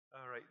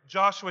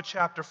Joshua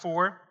chapter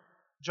 4.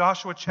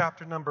 Joshua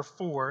chapter number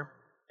 4,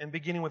 and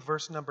beginning with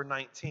verse number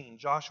 19.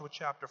 Joshua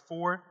chapter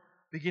 4,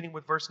 beginning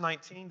with verse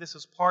 19. This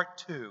is part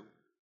 2.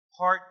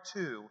 Part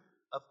 2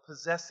 of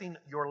possessing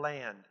your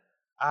land.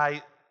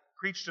 I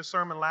preached a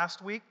sermon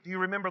last week. Do you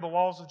remember the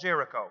walls of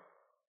Jericho?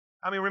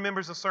 How many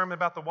remembers the sermon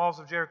about the walls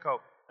of Jericho?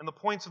 And the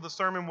points of the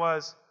sermon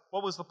was,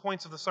 what was the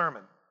points of the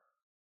sermon?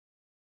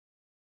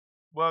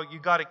 Well, you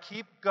got to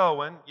keep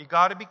going. You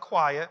got to be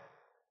quiet.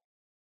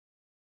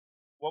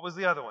 What was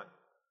the other one?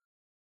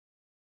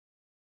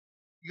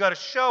 You got to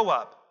show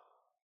up.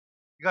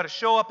 You got to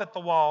show up at the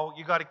wall.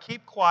 You got to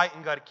keep quiet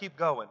and you got to keep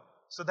going.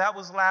 So that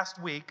was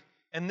last week.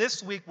 And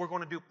this week we're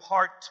going to do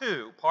part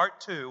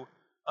two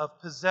of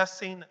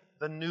possessing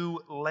the new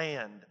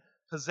land.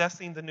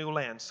 Possessing the new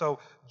land. So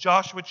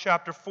Joshua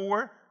chapter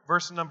 4,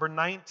 verse number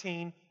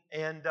 19.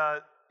 And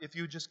if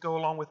you just go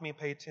along with me and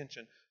pay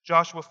attention.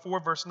 Joshua 4,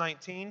 verse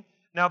 19.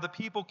 Now the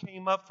people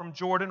came up from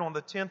Jordan on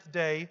the 10th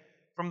day.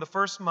 From the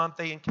first month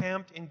they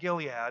encamped in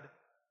Gilead,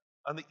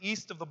 on the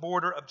east of the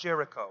border of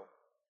Jericho.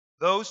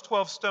 Those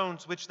 12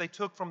 stones which they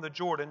took from the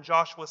Jordan,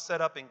 Joshua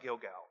set up in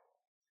Gilgal.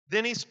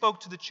 Then he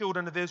spoke to the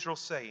children of Israel,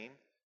 saying,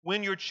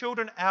 when your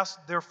children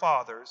ask their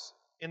fathers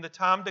in the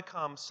time to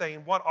come,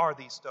 saying, what are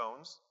these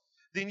stones?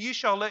 Then ye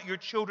shall let your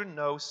children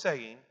know,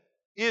 saying,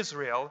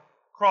 Israel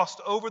crossed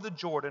over the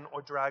Jordan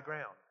or dry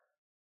ground.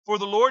 For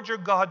the Lord your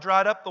God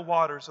dried up the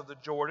waters of the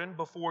Jordan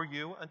before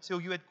you until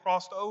you had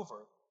crossed over,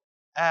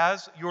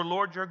 as your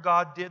Lord your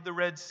God did the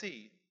Red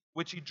Sea,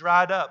 which he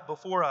dried up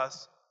before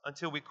us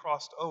until we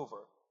crossed over.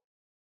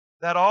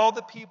 That all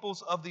the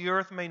peoples of the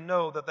earth may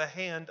know that the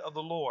hand of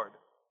the Lord,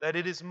 that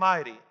it is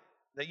mighty,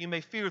 that you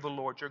may fear the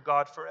Lord your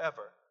God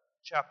forever.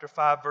 Chapter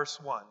 5, verse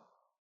 1.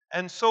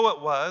 And so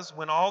it was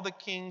when all the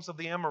kings of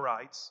the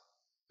Amorites,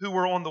 who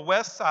were on the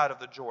west side of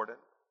the Jordan,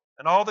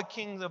 and all the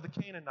kings of the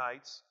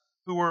Canaanites,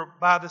 who were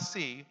by the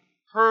sea,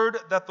 heard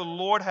that the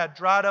Lord had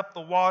dried up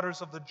the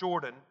waters of the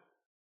Jordan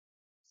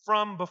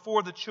from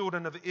before the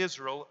children of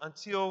Israel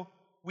until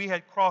we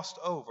had crossed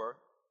over,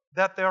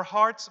 that their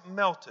hearts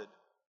melted,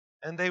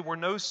 and they were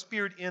no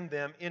spirit in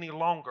them any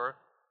longer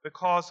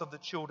because of the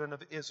children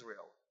of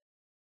Israel.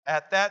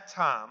 At that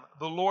time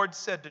the Lord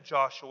said to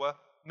Joshua,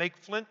 make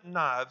flint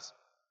knives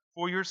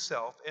for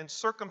yourself, and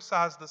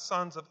circumcise the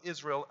sons of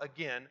Israel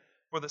again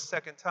for the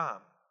second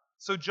time.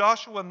 So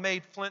Joshua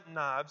made flint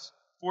knives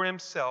for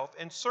himself,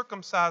 and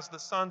circumcised the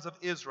sons of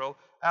Israel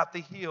at the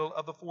heel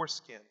of the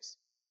foreskins.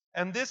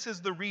 And this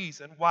is the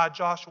reason why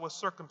Joshua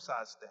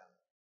circumcised them.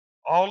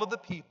 All of the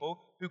people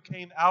who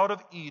came out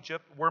of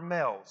Egypt were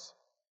males.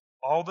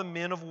 All the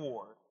men of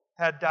war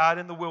had died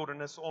in the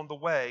wilderness on the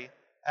way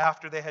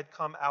after they had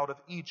come out of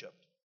Egypt.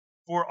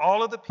 For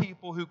all of the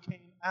people who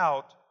came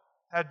out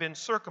had been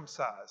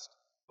circumcised,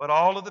 but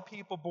all of the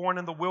people born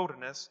in the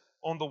wilderness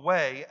on the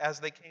way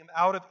as they came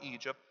out of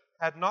Egypt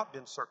had not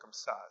been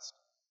circumcised.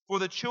 For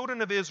the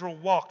children of Israel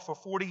walked for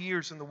 40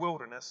 years in the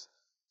wilderness,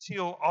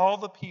 till all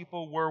the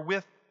people were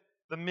with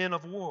the men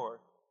of war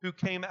who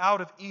came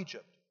out of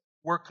Egypt,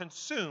 were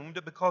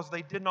consumed because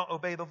they did not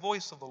obey the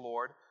voice of the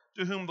Lord,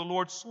 to whom the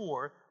Lord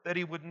swore that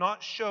he would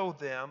not show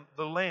them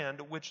the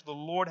land which the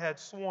Lord had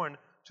sworn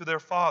to their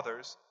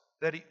fathers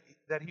that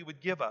he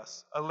would give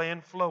us, a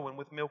land flowing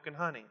with milk and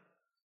honey.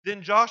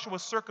 Then Joshua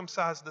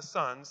circumcised the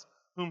sons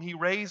whom he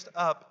raised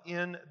up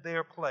in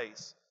their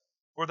place.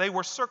 For they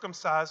were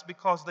circumcised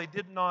because they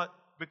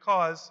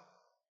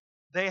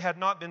had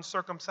not been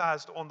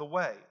circumcised on the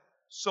way.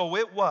 So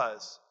it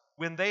was,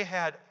 when they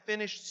had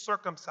finished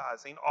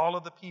circumcising all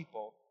of the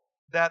people,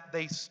 that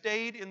they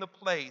stayed in the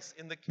place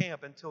in the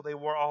camp until they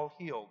were all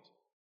healed.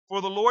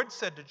 For the Lord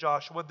said to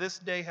Joshua, this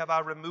day have I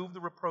removed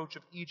the reproach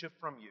of Egypt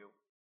from you.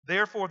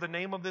 Therefore the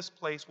name of this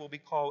place will be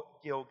called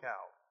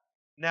Gilgal.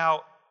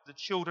 Now the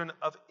children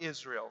of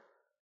Israel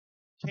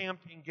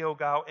camped in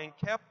Gilgal and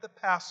kept the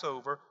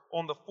Passover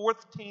on the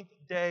 14th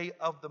day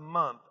of the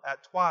month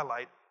at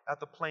twilight at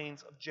the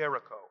plains of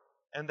Jericho.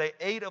 And they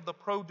ate of the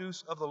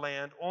produce of the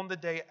land on the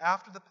day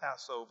after the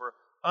Passover,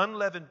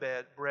 unleavened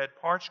bread,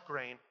 parched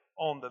grain,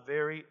 on the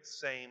very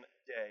same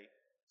day.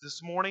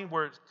 This morning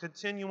we're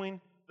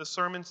continuing the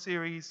sermon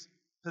series,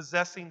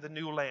 Possessing the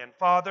New Land.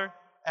 Father,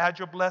 add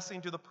your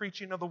blessing to the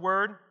preaching of the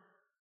word.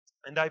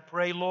 And I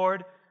pray,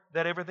 Lord,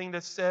 that everything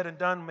that's said and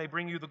done may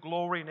bring you the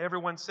glory. And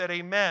everyone said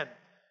amen.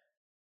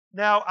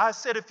 Now, I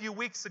said a few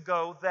weeks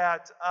ago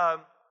that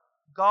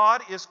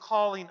God is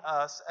calling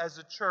us as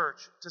a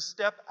church to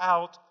step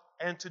out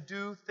and to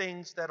do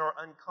things that are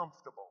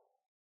uncomfortable.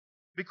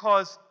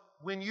 Because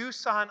when you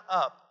sign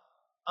up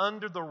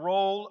under the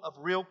role of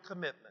real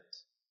commitment,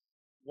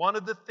 one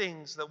of the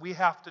things that we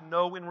have to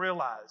know and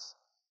realize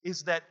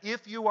is that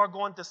if you are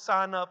going to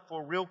sign up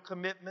for real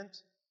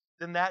commitment,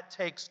 then that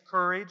takes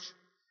courage,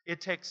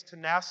 it takes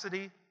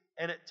tenacity,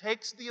 and it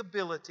takes the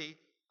ability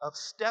of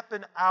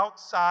stepping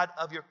outside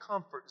of your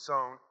comfort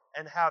zone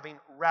and having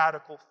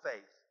radical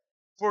faith.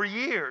 For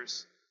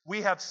years,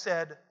 we have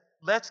said,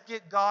 let's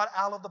get God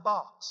out of the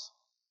box.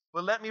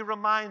 But let me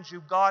remind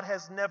you, God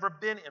has never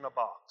been in a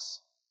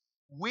box.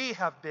 We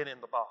have been in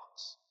the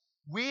box.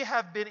 We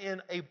have been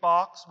in a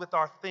box with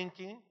our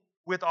thinking,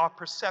 with our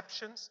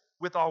perceptions,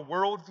 with our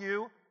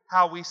worldview,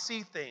 how we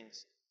see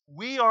things.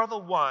 We are the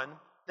one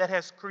that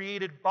has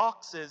created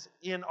boxes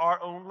in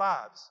our own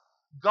lives.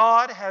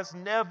 God has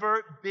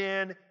never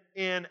been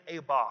in a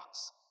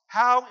box.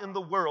 How in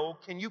the world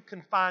can you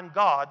confine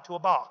God to a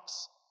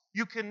box?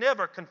 You can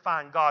never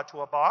confine God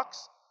to a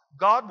box.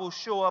 God will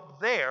show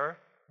up there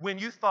when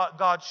you thought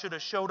God should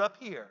have showed up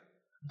here.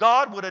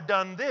 God would have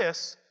done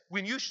this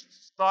when you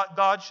thought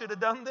God should have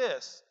done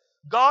this.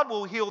 God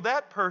will heal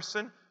that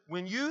person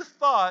when you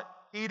thought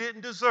he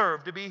didn't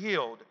deserve to be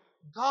healed.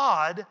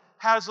 God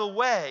has a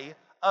way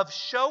of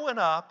showing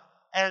up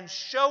and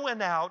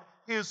showing out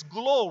His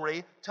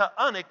glory to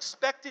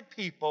unexpected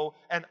people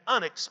and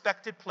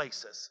unexpected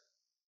places.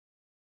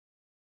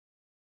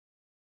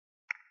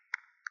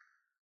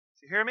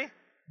 You hear me?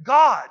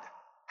 God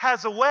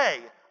has a way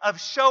of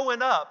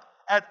showing up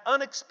at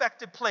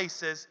unexpected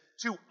places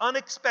to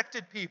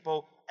unexpected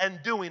people and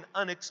doing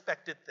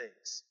unexpected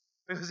things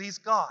because He's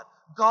God.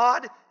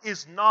 God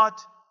is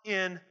not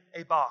in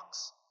a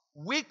box.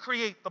 We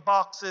create the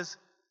boxes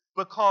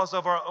because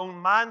of our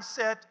own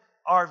mindset,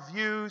 our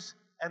views,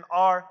 and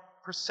our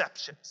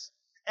perceptions.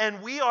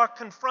 And we are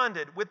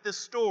confronted with this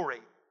story,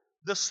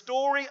 the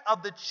story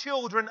of the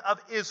children of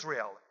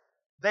Israel.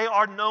 They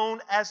are known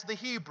as the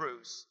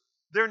Hebrews.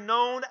 They're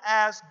known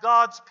as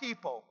God's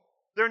people.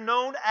 They're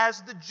known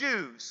as the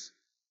Jews.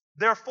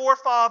 Their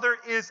forefather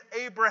is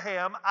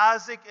Abraham,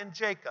 Isaac, and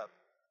Jacob.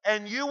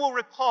 And you will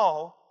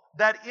recall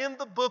that in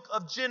the book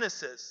of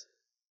Genesis,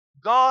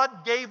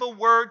 God gave a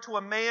word to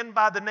a man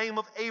by the name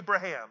of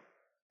Abraham.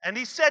 And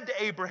He said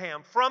to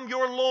Abraham, from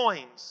your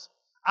loins,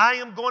 I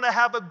am going to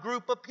have a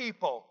group of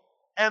people.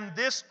 And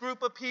this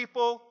group of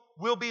people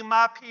will be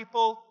my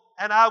people,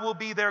 and I will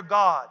be their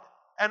God.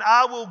 And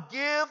I will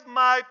give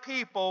my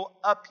people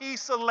a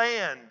piece of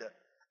land,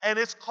 and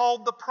it's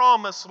called the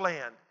Promised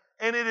Land.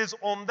 And it is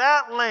on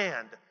that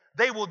land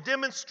they will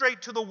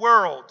demonstrate to the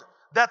world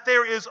that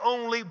there is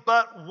only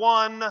but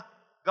one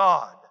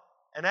God.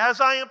 And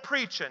as I am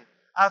preaching,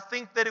 I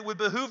think that it would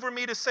behoove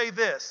me to say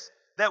this,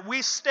 that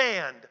we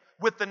stand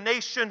with the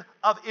nation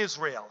of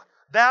Israel.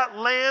 That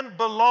land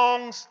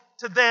belongs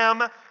to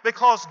them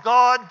because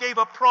God gave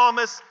a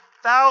promise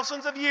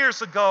thousands of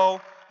years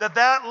ago that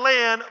that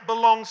land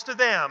belongs to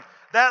them.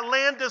 That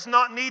land does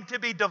not need to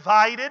be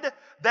divided.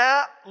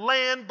 That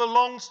land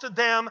belongs to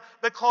them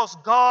because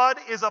God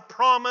is a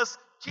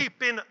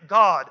promise-keeping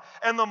God.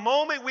 And the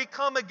moment we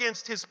come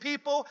against His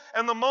people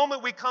and the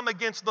moment we come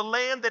against the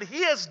land that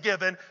He has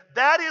given,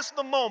 that is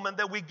the moment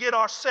that we get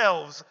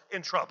ourselves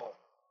in trouble.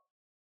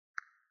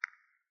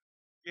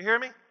 You hear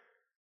me?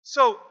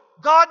 So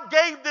God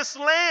gave this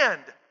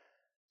land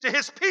to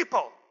His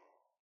people.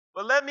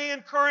 But let me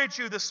encourage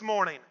you this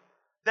morning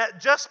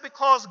that just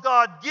because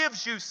God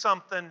gives you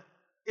something,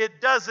 it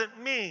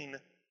doesn't mean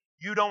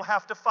you don't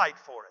have to fight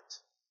for it.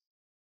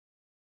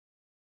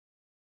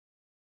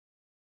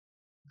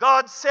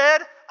 God said,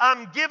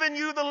 I'm giving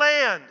you the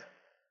land.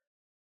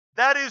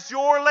 That is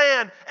your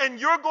land. And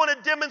you're going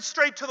to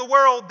demonstrate to the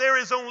world there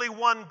is only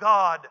one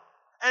God.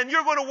 And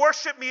you're going to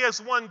worship me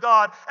as one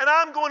God. And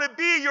I'm going to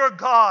be your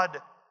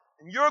God.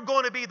 And you're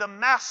going to be the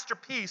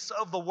masterpiece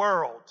of the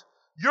world.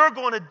 You're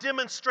going to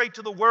demonstrate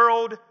to the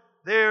world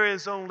there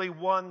is only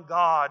one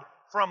God.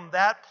 From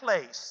that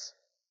place,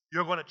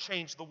 you're going to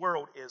change the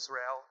world,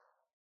 Israel.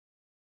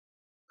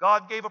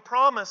 God gave a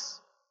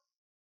promise,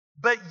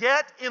 but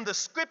yet in the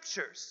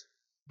scriptures,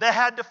 they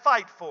had to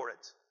fight for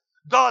it.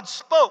 God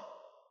spoke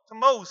to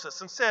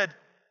Moses and said,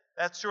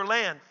 that's your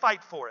land,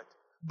 fight for it.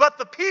 But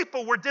the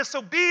people were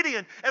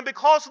disobedient, and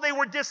because they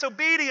were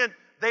disobedient,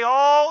 they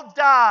all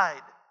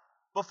died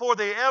before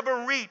they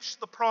ever reached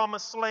the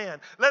promised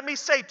land. Let me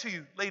say to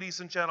you,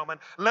 ladies and gentlemen,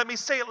 let me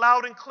say it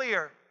loud and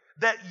clear,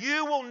 that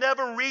you will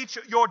never reach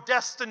your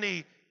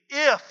destiny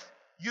if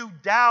you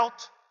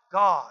doubt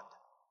God.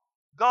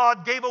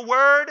 God gave a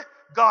word,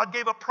 God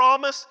gave a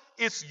promise,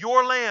 it's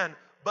your land.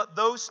 But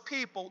those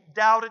people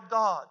doubted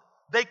God.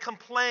 They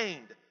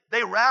complained.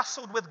 They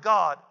wrestled with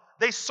God.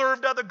 They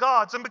served other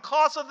gods. And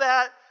because of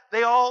that,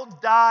 they all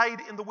died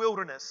in the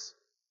wilderness.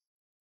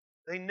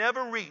 They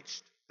never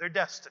reached their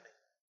destiny.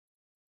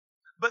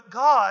 But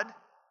God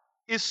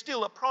is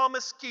still a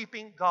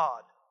promise-keeping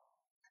God.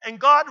 And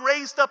God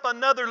raised up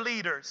another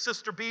leader,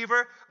 Sister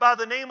Beaver, by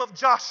the name of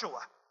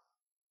Joshua.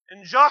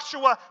 And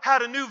Joshua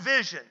had a new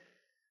vision.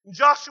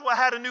 Joshua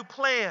had a new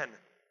plan.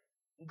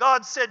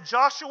 God said,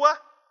 Joshua,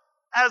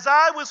 as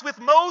I was with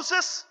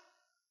Moses,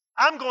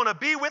 I'm going to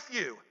be with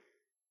you.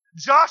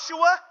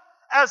 Joshua,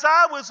 as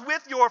I was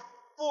with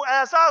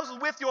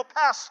your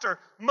pastor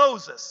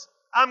Moses,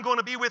 I'm going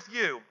to be with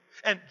you.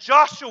 And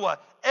Joshua,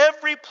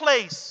 every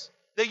place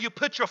that you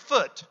put your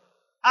foot,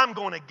 I'm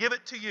going to give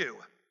it to you.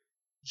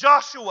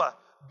 Joshua,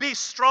 be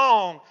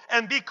strong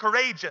and be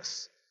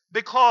courageous,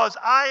 because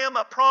I am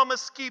a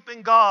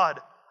promise-keeping God.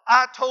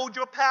 I told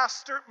your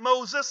pastor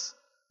Moses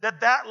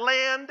that that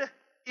land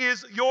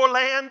is your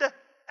land,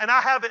 and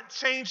I haven't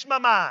changed my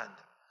mind.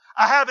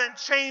 I haven't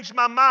changed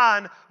my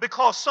mind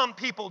because some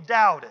people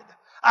doubted.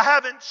 I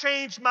haven't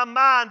changed my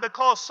mind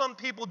because some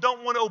people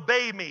don't want to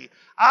obey me.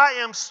 I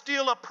am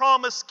still a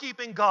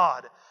promise-keeping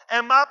God.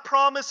 And my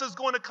promise is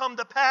going to come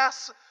to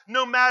pass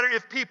no matter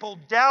if people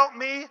doubt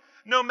me,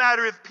 no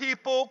matter if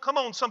people, come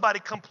on somebody,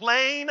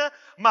 complain.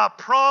 My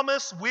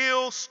promise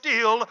will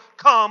still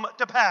come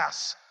to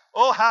pass.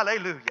 Oh,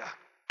 hallelujah.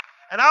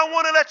 And I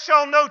want to let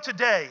y'all know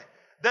today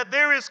that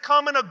there is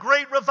coming a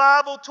great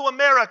revival to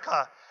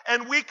America.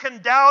 And we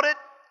can doubt it.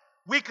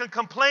 We can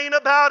complain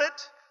about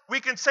it. We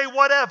can say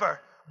whatever.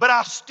 But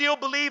I still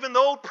believe in the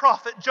old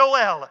prophet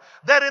Joel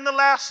that in the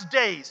last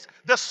days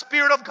the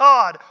Spirit of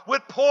God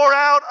would pour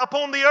out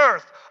upon the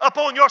earth,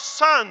 upon your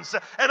sons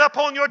and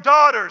upon your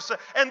daughters,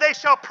 and they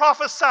shall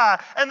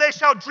prophesy and they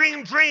shall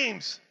dream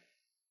dreams.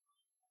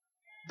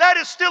 That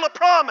is still a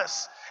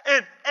promise.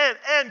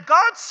 And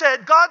God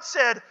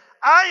said,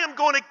 I am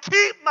going to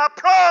keep my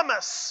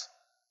promise.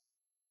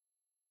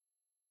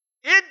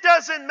 It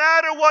doesn't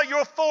matter what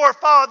your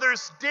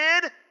forefathers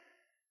did.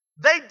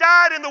 They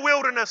died in the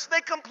wilderness.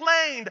 They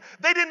complained.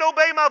 They didn't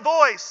obey my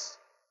voice.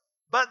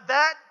 But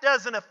that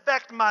doesn't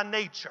affect my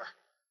nature.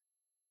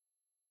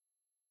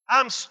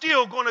 I'm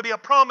still going to be a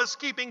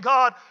promise-keeping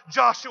God,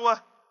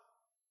 Joshua.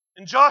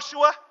 And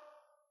Joshua,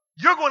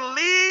 you're going to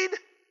lead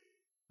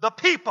the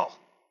people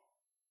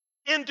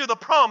into the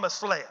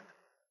promised land.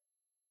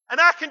 And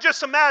I can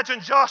just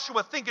imagine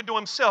Joshua thinking to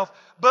himself,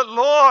 but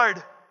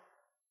Lord,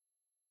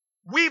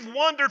 we've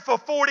wandered for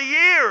 40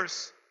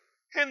 years.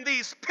 And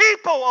these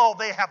people, all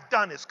they have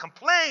done is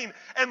complain.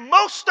 And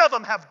most of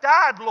them have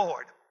died,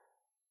 Lord.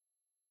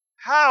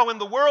 How in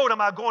the world am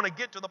I going to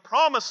get to the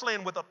promised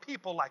land with a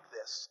people like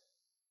this?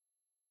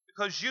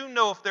 Because you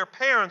know if their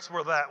parents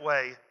were that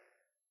way,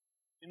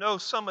 you know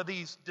some of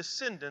these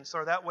descendants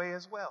are that way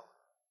as well.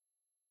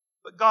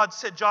 But God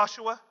said,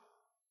 Joshua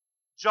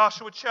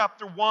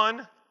chapter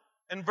 1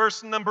 and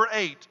verse number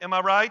 8. Am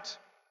I right?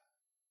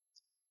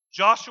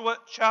 Joshua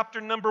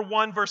chapter number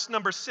 1, verse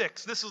number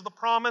 6. This is the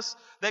promise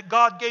that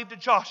God gave to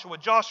Joshua.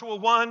 Joshua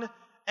 1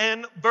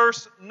 and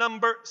verse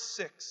number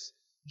 6.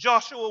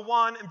 Joshua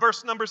 1 and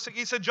verse number 6.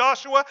 He said,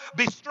 Joshua,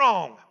 be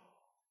strong,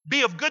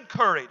 be of good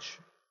courage,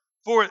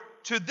 for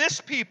to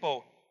this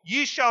people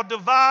ye shall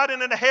divide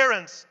an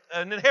inheritance,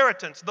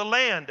 the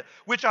land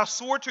which I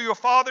swore to your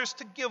fathers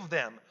to give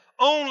them.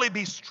 Only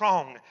be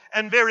strong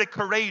and very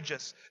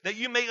courageous, that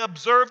you may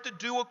observe to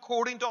do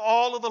according to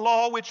all of the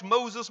law which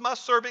Moses my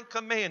servant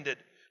commanded.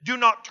 Do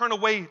not turn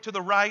away to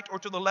the right or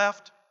to the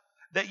left,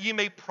 that ye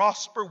may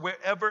prosper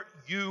wherever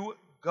you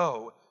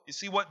go. You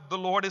see what the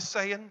Lord is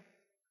saying?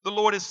 The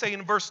Lord is saying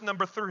in verse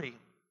number 3.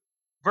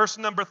 Verse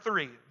number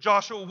 3,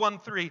 Joshua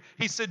 1:3.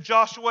 He said,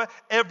 Joshua,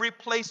 every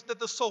place that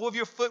the sole of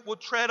your foot will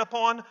tread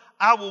upon,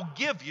 I will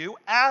give you,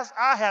 as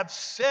I have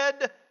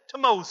said to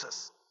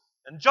Moses.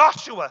 And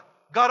Joshua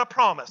got a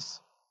promise.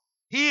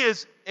 He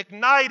is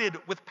ignited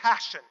with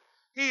passion.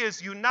 He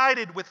is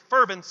united with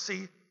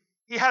fervency.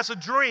 He has a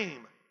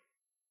dream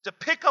to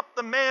pick up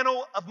the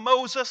mantle of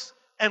Moses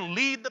and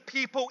lead the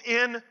people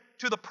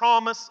into the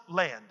promised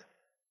land.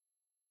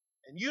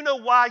 And you know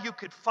why you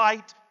could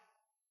fight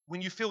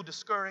when you feel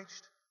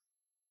discouraged?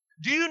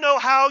 Do you know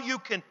how you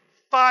can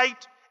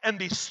fight and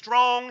be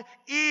strong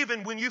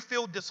even when you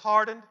feel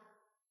disheartened?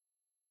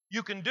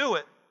 You can do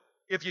it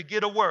if you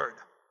get a word.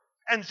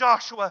 And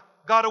Joshua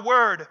got a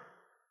word.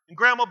 And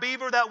Grandma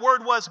Beaver, that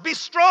word was, be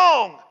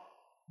strong,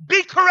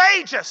 be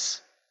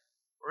courageous.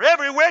 For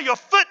everywhere your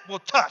foot will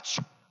touch,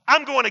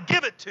 I'm going to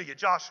give it to you,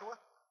 Joshua.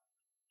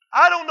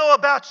 I don't know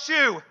about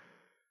you,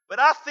 but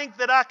I think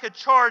that I could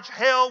charge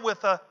hell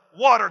with a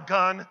water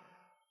gun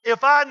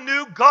if I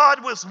knew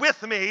God was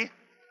with me,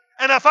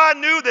 and if I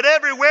knew that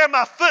everywhere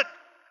my foot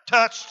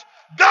touched,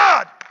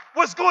 God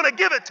was going to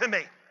give it to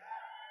me.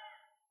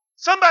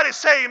 Somebody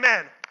say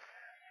amen.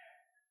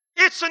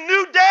 It's a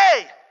new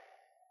day.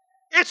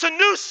 It's a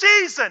new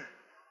season.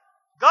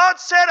 God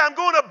said, I'm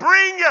going to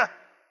bring you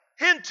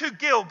into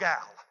Gilgal.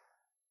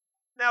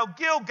 Now,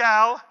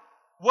 Gilgal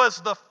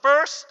was the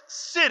first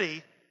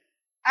city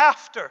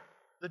after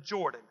the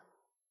Jordan.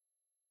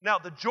 Now,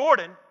 the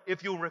Jordan,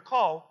 if you'll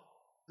recall,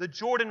 the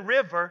Jordan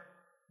River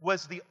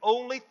was the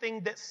only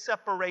thing that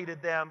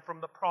separated them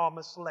from the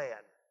promised land.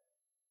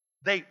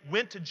 They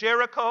went to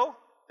Jericho,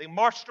 they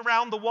marched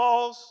around the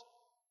walls,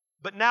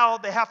 but now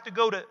they have to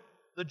go to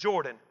the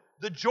Jordan.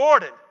 The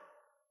Jordan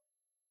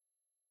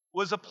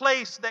was a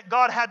place that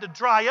God had to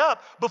dry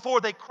up before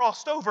they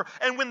crossed over.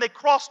 And when they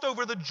crossed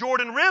over the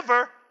Jordan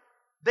River,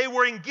 they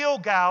were in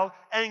Gilgal,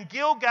 and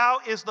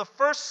Gilgal is the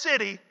first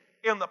city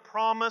in the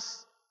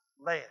promised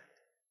land.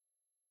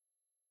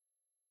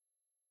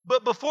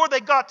 But before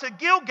they got to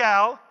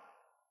Gilgal,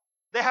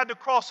 they had to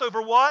cross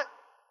over what?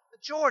 The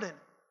Jordan.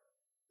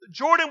 The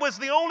Jordan was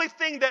the only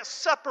thing that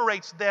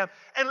separates them.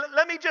 And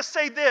let me just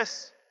say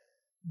this.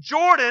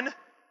 Jordan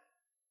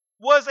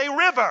was a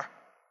river.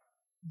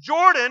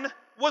 Jordan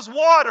was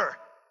water.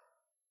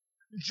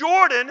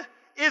 Jordan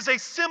is a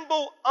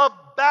symbol of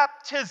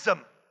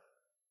baptism.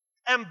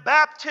 And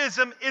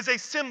baptism is a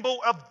symbol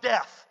of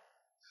death.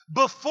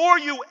 Before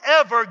you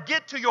ever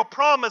get to your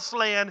promised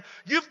land,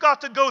 you've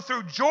got to go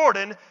through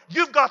Jordan.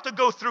 You've got to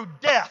go through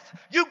death.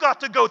 You've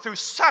got to go through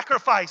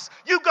sacrifice.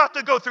 You've got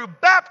to go through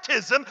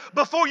baptism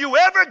before you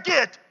ever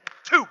get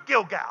to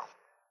Gilgal.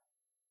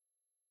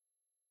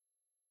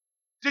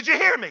 Did you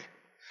hear me?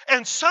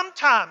 And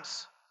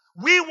sometimes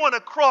we want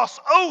to cross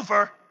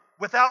over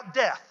without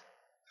death.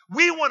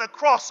 We want to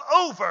cross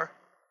over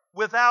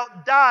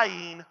without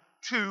dying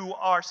to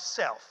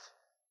ourself.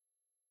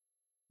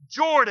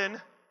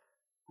 Jordan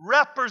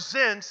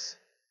represents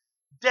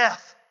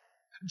death.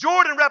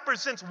 Jordan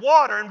represents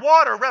water, and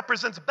water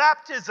represents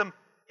baptism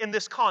in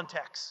this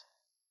context.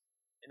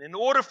 And in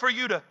order for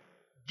you to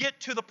get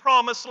to the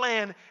promised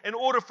land, in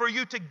order for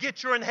you to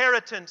get your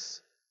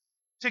inheritance,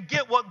 to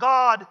get what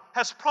God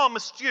has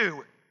promised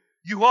you,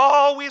 you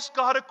always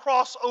got to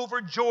cross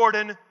over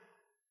Jordan,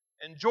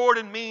 and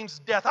Jordan means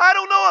death. I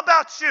don't know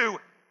about you,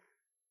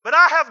 but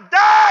I have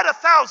died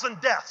 1,000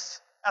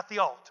 deaths at the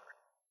altar.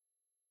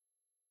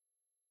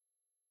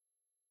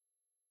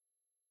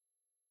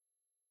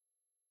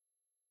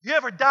 You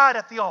ever died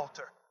at the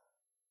altar?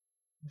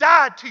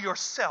 Died to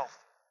yourself.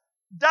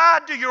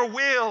 Died to your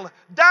will.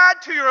 Died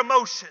to your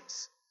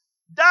emotions.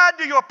 Died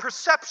to your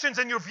perceptions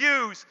and your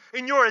views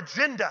and your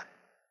agenda.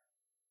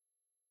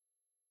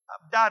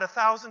 I've died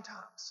 1,000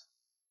 times.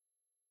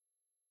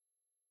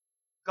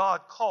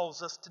 God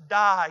calls us to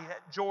die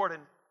at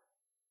Jordan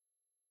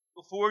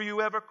before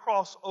you ever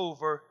cross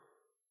over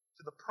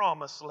to the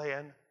promised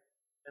land.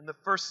 And the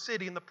first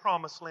city in the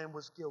promised land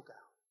was Gilgal.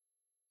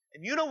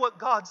 And you know what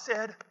God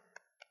said?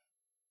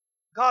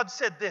 God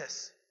said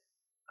this.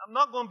 I'm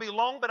not going to be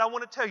long, but I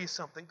want to tell you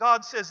something.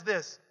 God says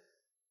this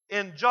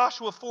in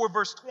Joshua 4,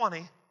 verse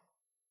 20.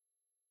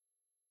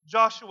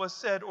 Joshua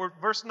said, or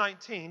verse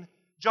 19,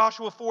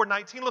 Joshua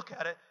 4:19, look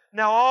at it.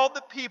 Now all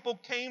the people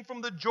came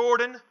from the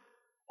Jordan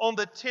on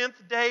the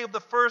 10th day of the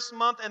first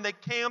month, and they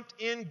camped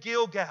in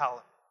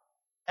Gilgal.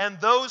 And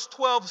those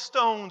 12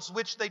 stones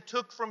which they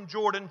took from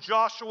Jordan,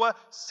 Joshua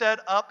set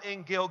up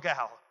in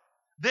Gilgal.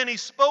 Then he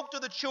spoke to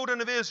the children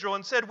of Israel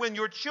and said, when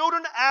your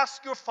children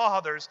ask your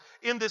fathers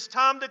in this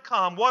time to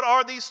come, what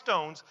are these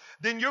stones?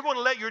 Then you're going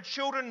to let your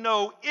children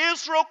know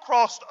Israel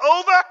crossed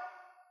over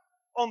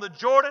on the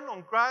Jordan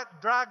on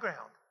dry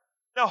ground.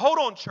 Now hold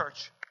on,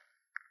 church.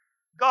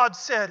 God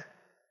said,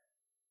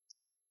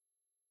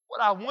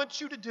 what I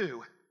want you to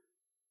do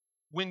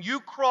when you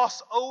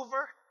cross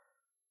over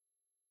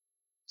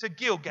to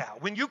Gilgal,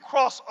 when you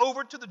cross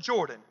over to the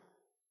Jordan,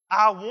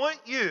 I want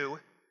you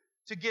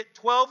to get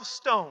 12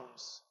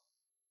 stones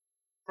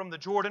from the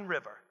Jordan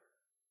River.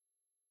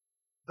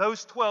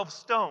 Those 12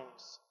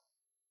 stones,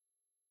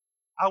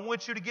 I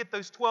want you to get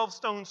those 12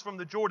 stones from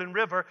the Jordan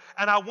River,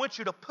 and I want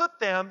you to put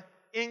them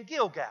in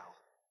Gilgal.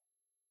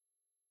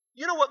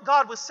 You know what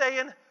God was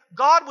saying?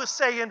 God was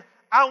saying,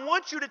 I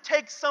want you to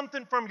take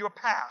something from your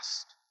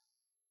past,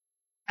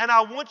 and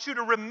I want you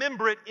to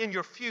remember it in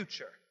your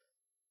future,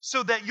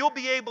 so that you'll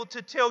be able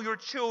to tell your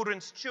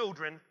children's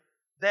children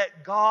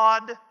that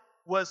God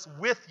was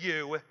with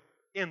you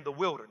in the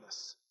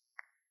wilderness.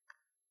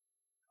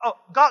 Oh,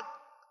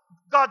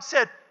 God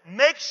said,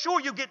 make sure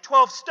you get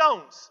 12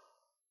 stones.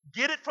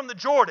 Get it from the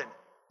Jordan.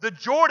 The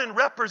Jordan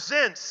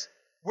represents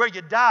where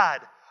you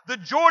died. The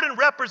Jordan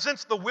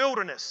represents the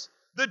wilderness.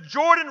 The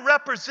Jordan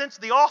represents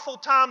the awful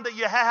time that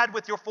you had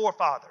with your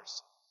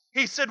forefathers.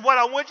 He said, what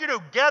I want you to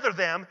do, gather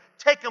them,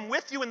 take them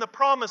with you in the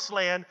promised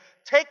land,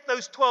 take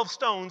those 12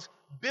 stones,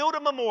 build a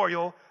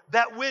memorial,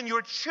 that when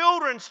your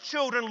children's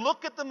children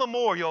look at the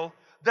memorial,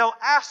 they'll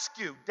ask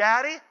you,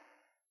 Daddy,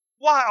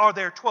 why are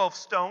there 12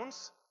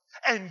 stones?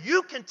 And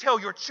you can tell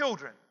your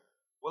children,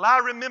 well, I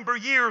remember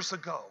years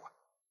ago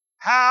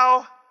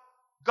how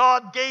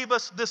God gave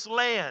us this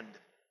land,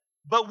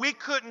 but we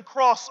couldn't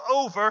cross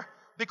over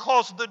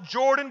because the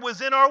Jordan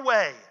was in our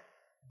way.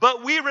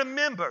 But we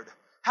remembered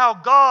how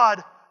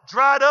God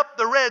dried up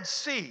the Red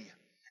Sea.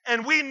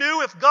 And we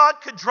knew if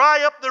God could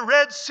dry up the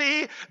Red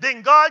Sea,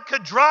 then God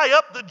could dry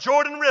up the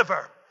Jordan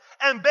River.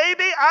 And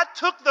baby, I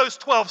took those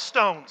 12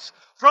 stones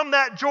from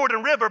that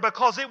Jordan River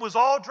because it was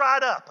all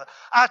dried up.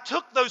 I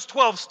took those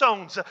 12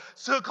 stones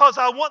because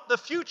I want the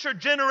future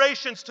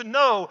generations to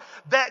know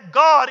that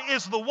God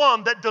is the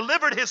one that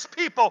delivered his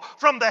people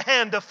from the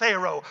hand of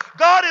Pharaoh.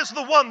 God is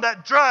the one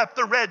that dried up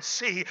the Red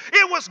Sea.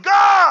 It was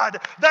God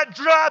that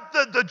dried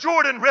the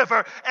Jordan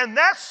River, and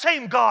that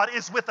same God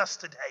is with us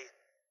today.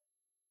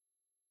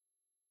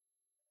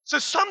 So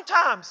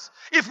sometimes,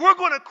 if we're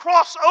going to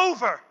cross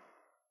over,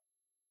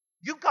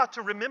 you've got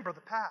to remember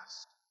the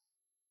past.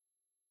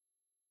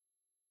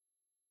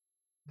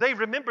 They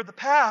remember the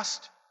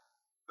past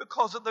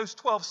because of those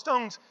 12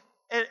 stones.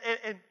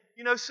 And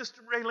you know,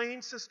 Sister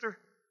Raylene, Sister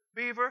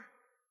Beaver,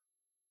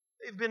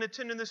 they've been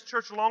attending this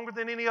church longer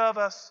than any of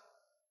us.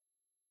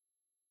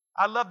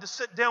 I love to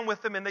sit down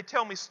with them and they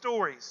tell me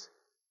stories.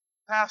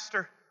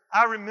 Pastor,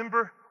 I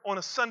remember on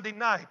a Sunday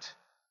night,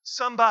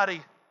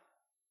 somebody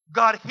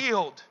got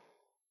healed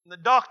and the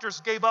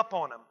doctors gave up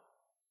on him.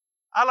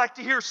 I like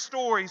to hear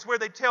stories where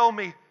they tell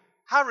me,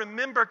 I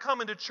remember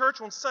coming to church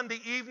on Sunday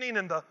evening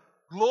and the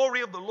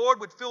glory of the Lord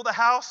would fill the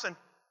house, and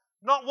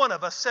not one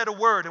of us said a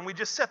word, and we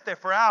just sat there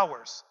for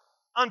hours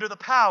under the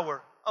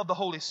power of the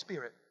Holy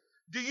Spirit.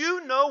 Do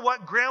you know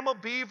what Grandma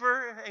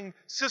Beaver and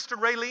Sister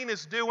Raylene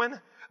is doing?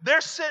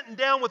 They're sitting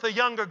down with a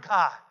younger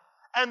guy,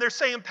 and they're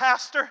saying,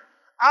 Pastor,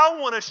 I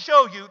want to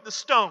show you the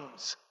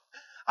stones.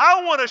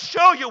 I want to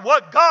show you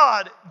what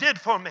God did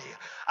for me.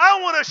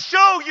 I want to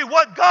show you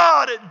what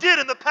God did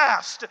in the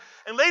past.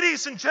 And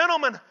ladies and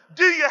gentlemen,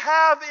 do you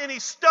have any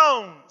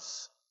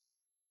stones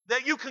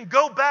that you can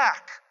go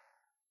back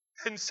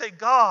and say,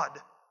 God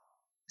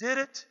did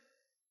it?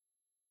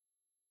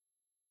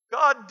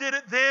 God did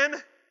it then.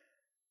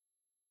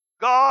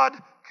 God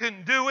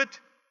can do it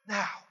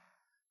now.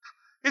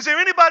 Is there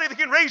anybody that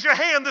can raise your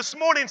hand this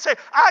morning and say,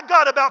 I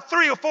got about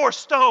 3 or 4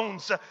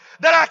 stones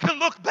that I can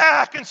look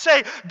back and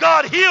say,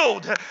 God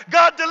healed,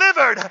 God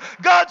delivered,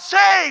 God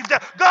saved,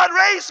 God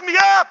raised me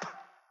up.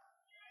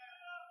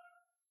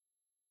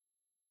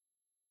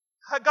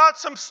 I got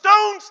some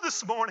stones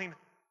this morning.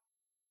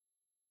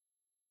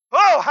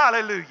 Oh,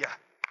 hallelujah.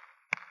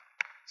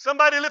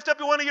 Somebody lift up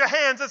one of your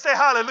hands and say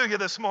hallelujah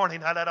this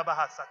morning. I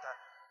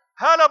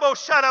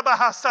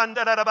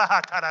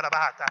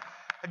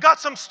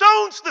got some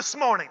stones this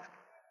morning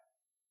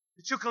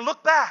that you can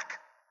look back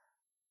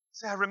and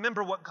say, I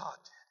remember what God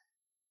did.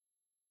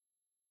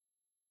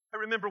 I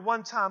remember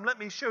one time, let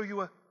me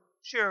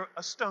share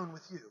a stone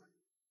with you.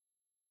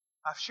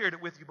 I've shared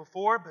it with you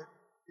before, but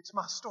it's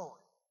my story.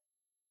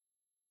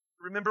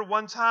 I remember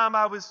one time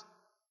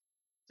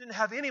didn't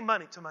have any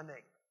money to my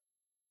name.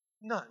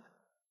 None.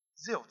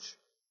 Zilch.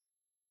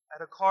 I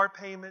had a car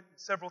payment and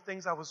several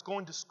things. I was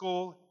going to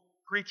school,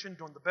 preaching,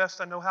 doing the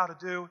best I know how to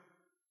do.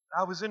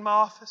 I was in my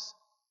office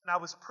and I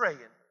was praying.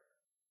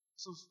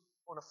 This was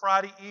on a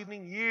Friday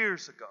evening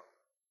years ago.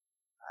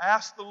 I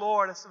asked the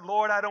Lord, I said,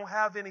 Lord, I don't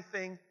have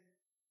anything.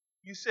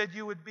 You said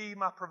you would be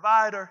my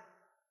provider.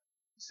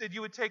 You said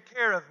you would take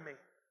care of me.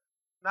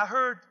 And I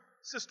heard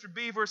Sister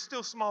Beaver's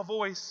still small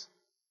voice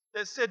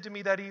that said to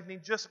me that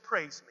evening, just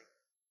praise me.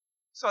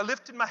 So I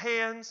lifted my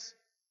hands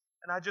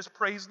and I just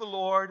praised the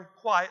Lord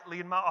quietly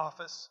in my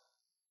office.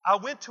 I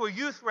went to a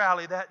youth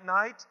rally that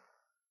night,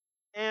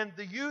 and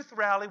the youth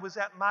rally was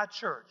at my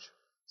church.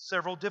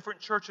 Several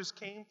different churches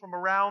came from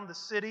around the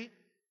city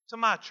to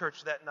my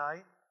church that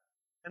night,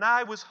 and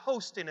I was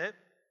hosting it,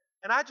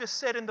 and I just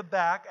sat in the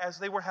back as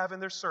they were having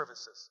their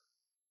services.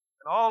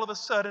 And all of a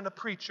sudden, a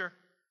preacher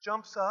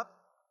jumps up,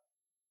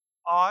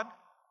 odd,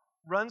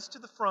 runs to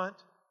the front,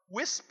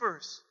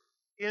 whispers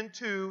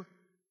into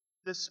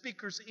the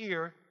speaker's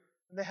ear,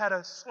 and they had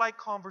a slight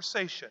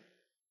conversation.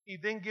 He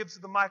then gives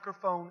the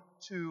microphone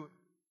to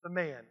the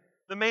man.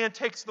 The man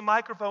takes the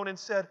microphone and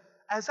said,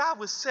 as I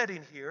was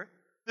sitting here,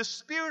 the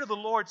Spirit of the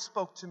Lord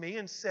spoke to me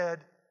and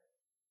said,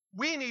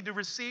 we need to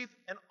receive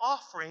an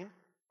offering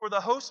for the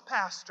host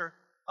pastor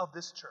of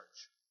this church.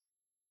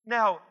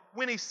 Now,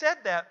 when he said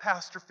that,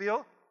 Pastor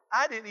Phil,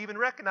 I didn't even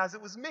recognize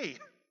it was me.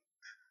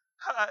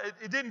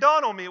 It didn't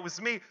dawn on me it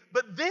was me.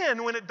 But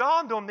then, when it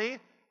dawned on me,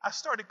 I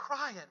started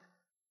crying.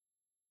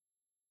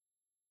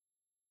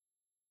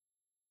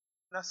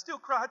 And I still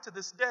cry to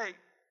this day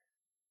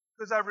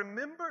because I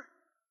remember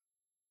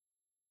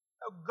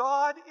how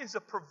God is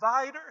a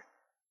provider.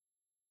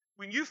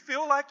 When you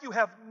feel like you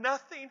have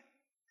nothing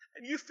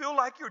and you feel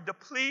like you're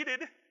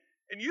depleted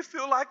and you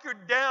feel like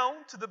you're down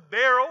to the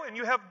barrel and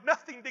you have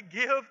nothing to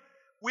give,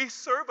 we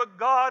serve a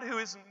God who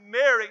is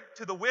married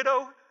to the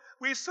widow.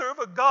 We serve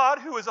a God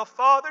who is a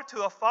father to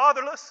the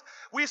fatherless.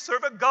 We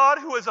serve a God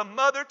who is a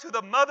mother to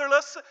the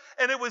motherless.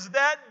 And it was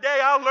that day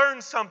I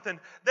learned something,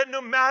 that no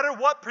matter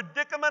what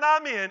predicament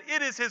I'm in,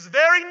 it is His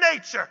very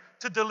nature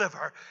to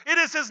deliver. It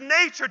is His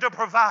nature to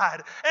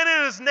provide. And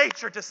it is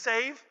nature to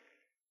save.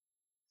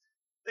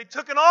 They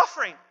took an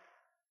offering.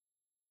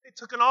 They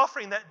took an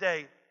offering that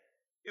day.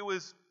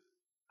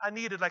 I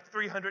needed like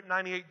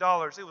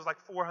 $398. It was like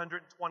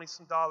 $420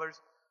 some dollars.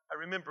 I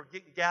remember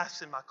getting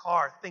gas in my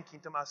car thinking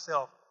to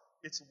myself,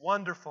 it's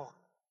wonderful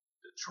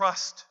to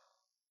trust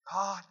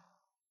God.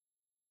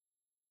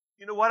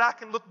 You know what? I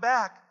can look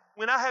back.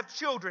 When I have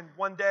children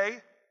one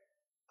day,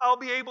 I'll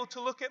be able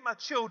to look at my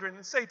children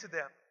and say to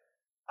them,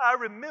 I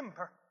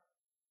remember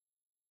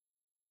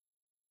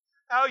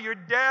how your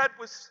dad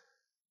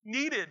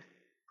needed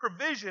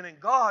provision and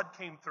God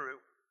came through.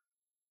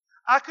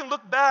 I can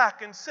look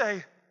back and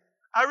say,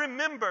 I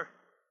remember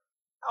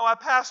how I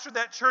pastored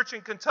that church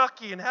in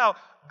Kentucky and how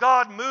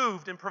God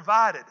moved and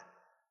provided.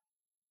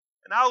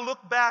 And I'll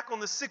look back on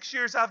the 6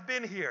 years I've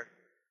been here,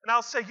 and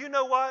I'll say, you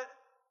know what?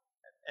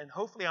 And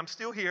hopefully I'm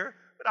still here,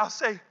 but I'll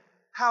say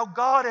how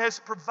God has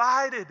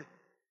provided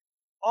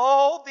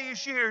all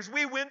these years.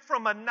 We went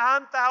from a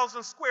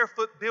 9,000 square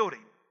foot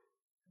building.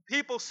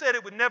 People said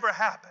it would never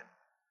happen.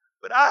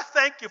 But I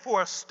thank you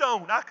for a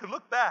stone. I could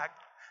look back,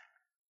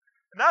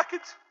 and I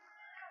could...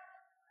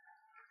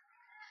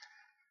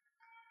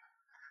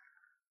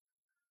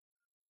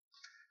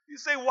 You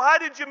say, why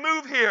did you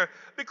move here?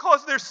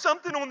 Because there's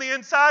something on the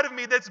inside of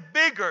me that's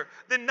bigger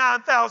than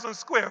 9,000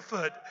 square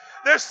foot.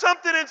 There's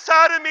something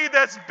inside of me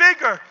that's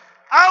bigger.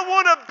 I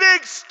want a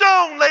big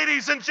stone,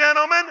 ladies and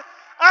gentlemen.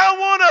 I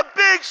want a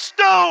big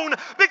stone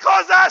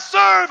because I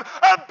serve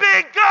a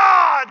big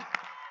God.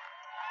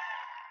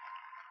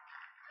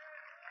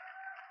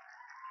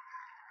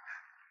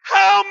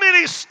 How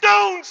many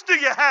stones do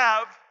you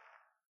have?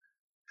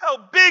 How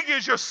big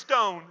is your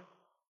stone?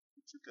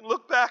 You can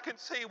look back and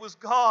say it was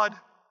God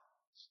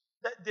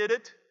that did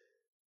it.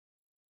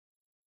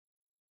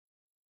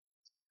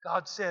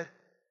 God said,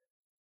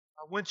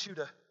 I want you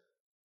to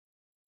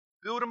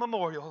build a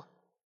memorial.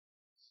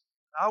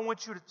 I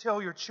want you to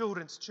tell your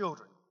children's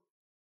children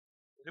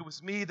that it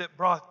was me that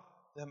brought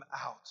them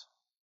out.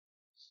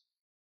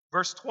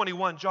 Verse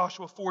 21,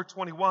 Joshua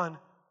 4:21,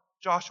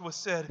 Joshua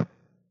said,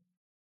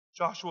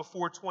 Joshua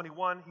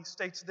 4:21, he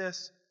states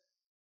this.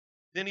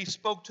 Then he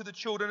spoke to the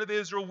children of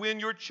Israel, when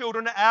your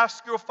children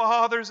ask your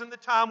fathers in the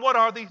time, what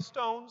are these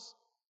stones?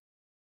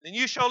 Then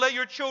you shall let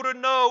your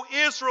children know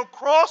Israel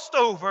crossed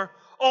over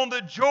on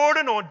the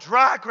Jordan on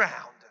dry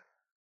ground.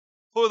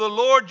 For the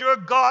Lord your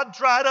God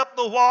dried up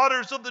the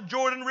waters of the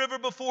Jordan River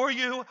before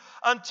you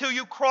until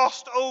you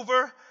crossed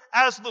over,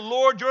 as the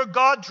Lord your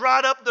God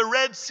dried up the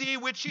Red Sea,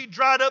 which he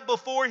dried up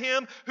before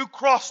him who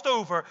crossed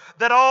over,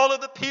 that all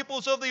of the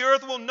peoples of the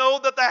earth will know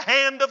that the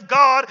hand of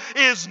God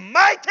is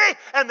mighty,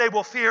 and they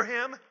will fear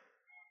him.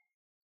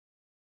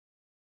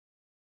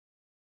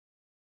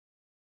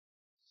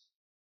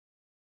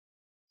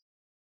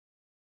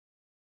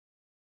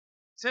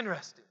 It's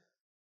interesting.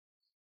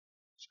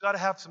 You've got to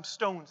have some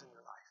stones in your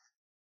life.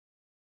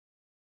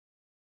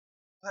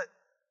 But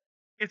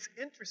it's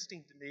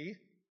interesting to me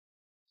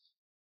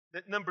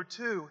that number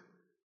two,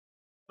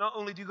 not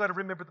only do you got to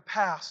remember the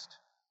past,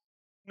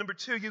 number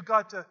two, you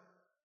got to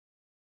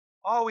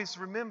always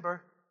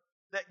remember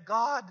that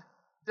God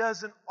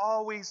doesn't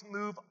always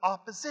move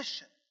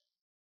opposition.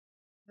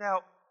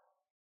 Now,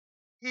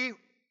 He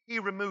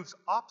removes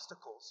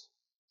obstacles.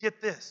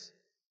 Get this.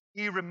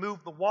 He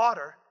removed the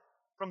water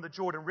from the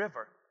Jordan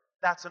River.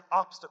 That's an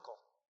obstacle.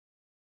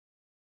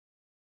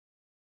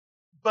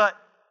 But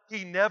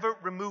He never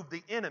removed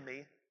the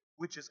enemy,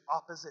 which is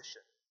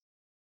opposition.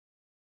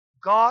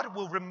 God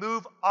will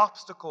remove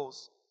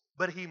obstacles,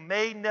 but He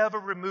may never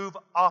remove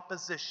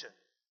opposition.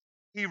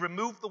 He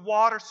removed the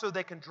water so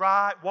they can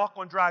walk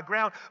on dry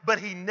ground, but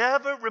He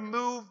never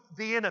removed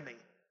the enemy.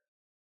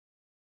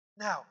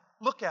 Now,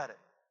 look at it.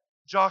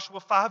 Joshua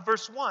 5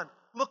 verse 1.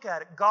 Look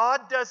at it.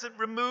 God doesn't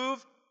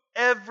remove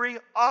every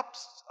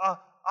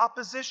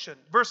opposition.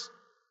 Verse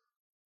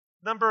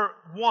number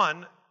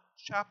 1,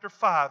 chapter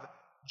 5.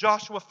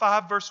 Joshua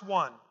 5 verse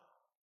 1.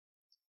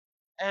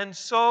 And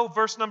so,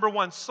 verse number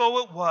 1,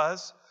 so it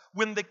was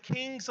when the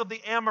kings of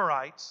the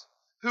Amorites,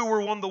 who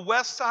were on the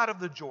west side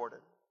of the Jordan,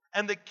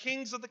 and the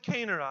kings of the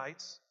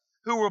Canaanites,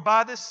 who were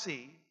by the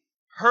sea,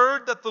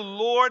 heard that the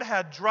Lord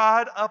had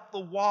dried up the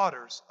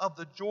waters of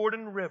the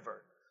Jordan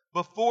River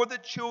before the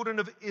children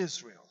of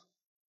Israel,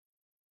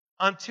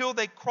 until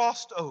they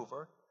crossed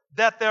over,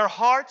 that their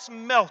hearts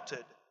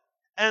melted,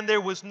 and there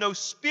was no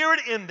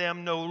spirit in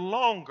them no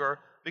longer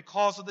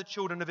because of the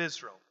children of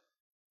Israel.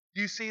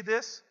 Do you see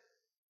this?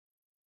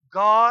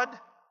 God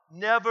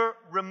never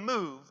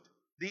removed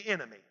the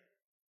enemy.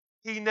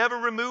 He never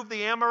removed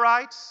the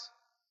Amorites.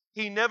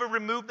 He never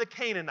removed the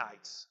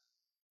Canaanites.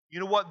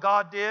 You know what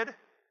God did?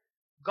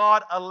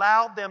 God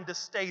allowed them to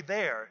stay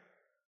there,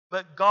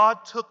 but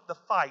God took the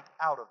fight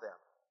out of them.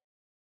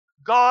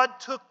 God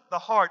took the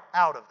heart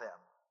out of them.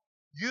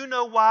 You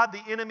know why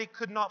the enemy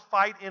could not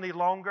fight any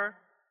longer?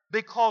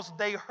 Because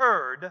they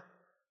heard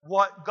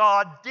what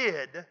God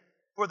did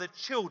for the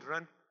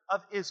children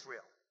of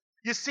Israel.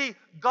 You see,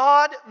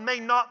 God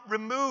may not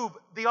remove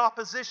the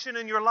opposition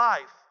in your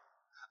life,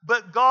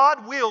 but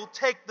God will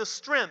take the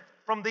strength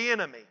from the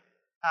enemy.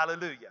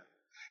 Hallelujah.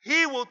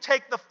 He will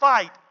take the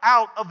fight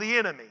out of the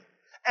enemy.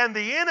 And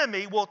the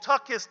enemy will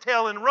tuck his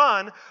tail and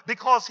run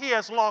because he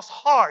has lost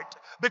heart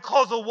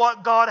because of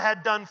what God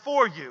had done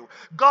for you.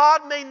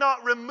 God may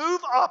not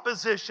remove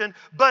opposition,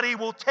 but He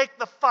will take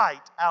the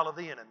fight out of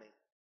the enemy.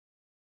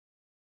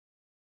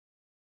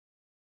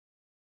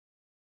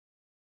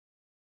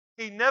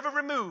 He never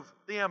removed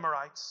the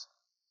Amorites.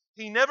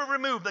 He never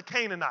removed the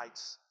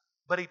Canaanites,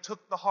 but He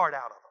took the heart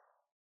out of them.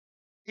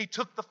 He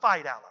took the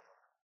fight out of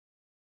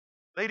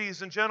them.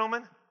 Ladies and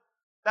gentlemen,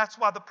 that's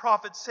why the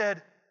prophet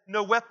said,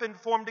 no weapon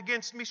formed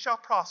against me shall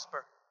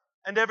prosper,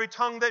 and every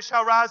tongue that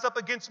shall rise up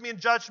against me in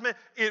judgment,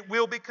 it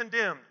will be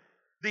condemned.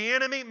 The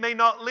enemy may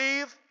not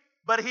leave,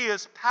 but he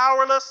is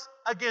powerless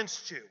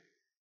against you.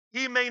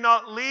 He may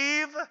not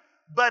leave,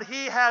 but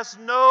he has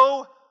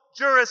no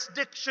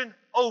jurisdiction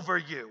over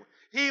you.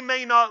 He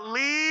may not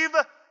leave,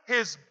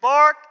 his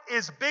bark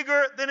is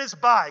bigger than his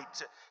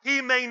bite.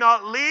 He may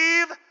not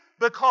leave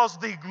because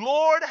the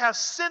Lord has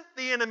sent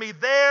the enemy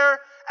there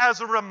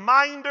as a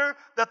reminder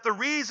that the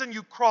reason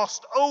you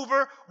crossed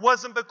over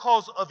wasn't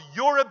because of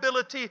your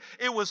ability,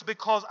 it was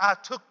because I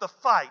took the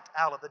fight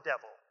out of the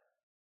devil.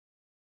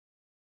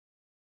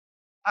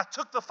 I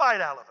took the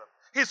fight out of him.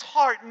 His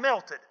heart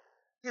melted.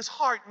 His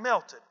heart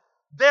melted.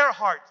 Their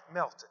heart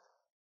melted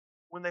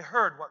when they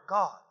heard what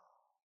God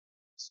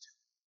was doing.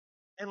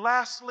 And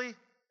lastly,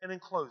 and in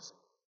closing,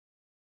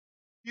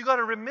 You got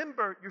to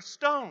remember your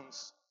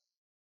stones.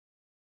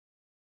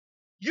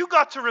 You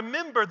got to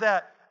remember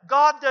that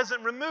God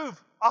doesn't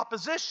remove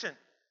opposition.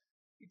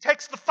 He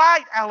takes the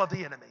fight out of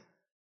the enemy.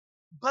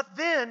 But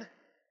then,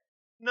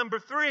 number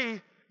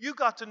 3, you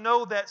got to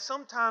know that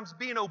sometimes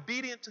being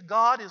obedient to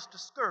God is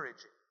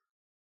discouraging.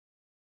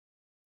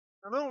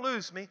 Now, don't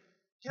lose me.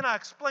 Can I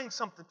explain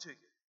something to you?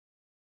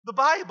 The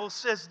Bible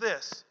says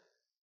this.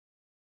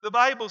 The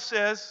Bible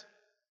says,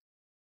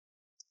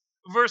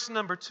 verse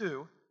number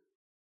 2,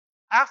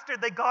 after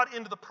they got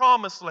into the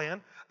promised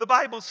land, the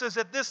Bible says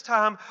at this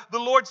time, the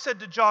Lord said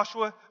to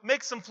Joshua,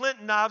 make some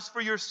flint knives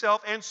for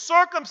yourself and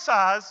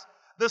circumcise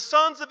the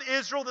sons of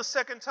Israel the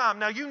second time.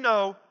 Now you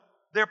know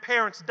their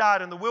parents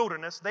died in the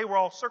wilderness. They were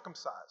all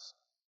circumcised.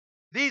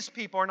 These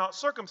people are not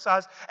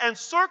circumcised. And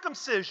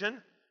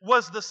circumcision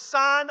was the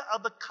sign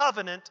of the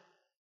covenant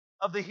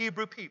of the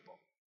Hebrew people.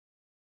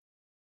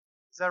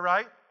 Is that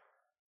right?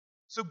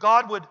 So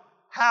God would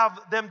have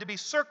them to be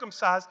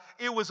circumcised.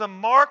 It was a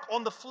mark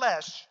on the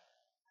flesh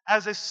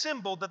as a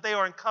symbol that they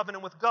are in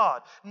covenant with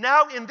God.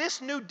 Now in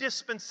this new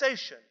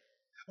dispensation,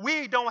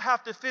 we don't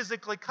have to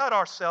physically cut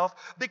ourselves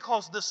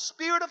because the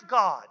Spirit of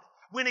God,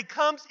 when He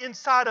comes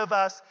inside of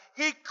us,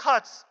 He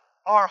cuts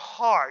our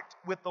heart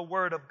with the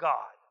Word of God.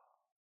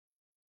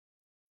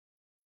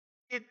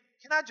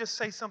 Can I just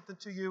say something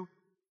to you?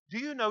 Do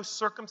you know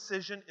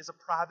circumcision is a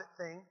private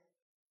thing?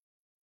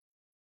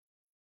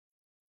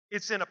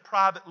 It's in a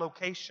private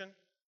location.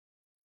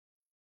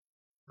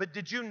 But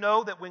did you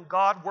know that when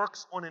God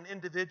works on an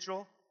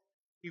individual,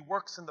 He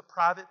works in the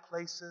private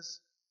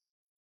places?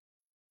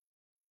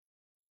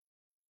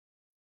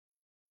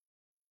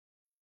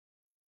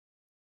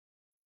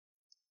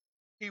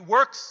 He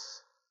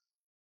works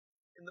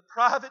in the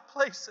private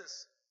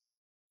places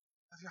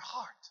of your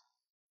heart.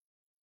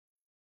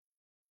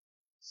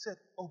 He said,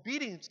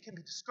 obedience can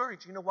be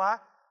discouraged. You know why?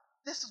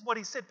 This is what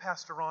He said,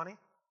 Pastor Ronnie.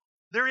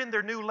 They're in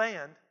their new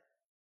land.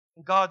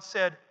 And God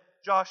said,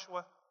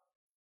 Joshua,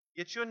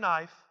 get you a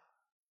knife.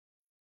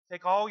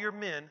 Take all your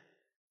men.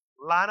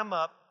 Line them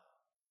up.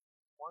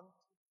 1, 2,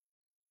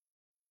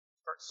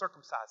 start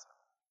circumcising them.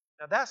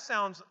 Now that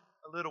sounds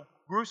a little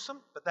gruesome,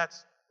 but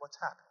that's what's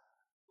happening.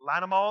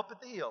 Line them all up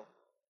at the hill.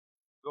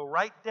 Go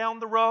right down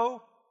the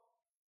row.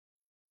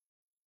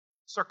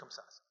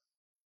 Circumcise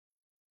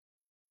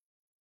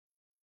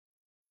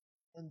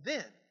them. And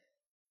then,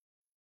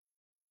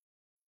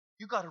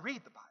 you got to read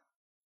the Bible.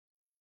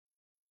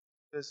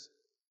 Because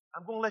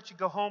I'm going to let you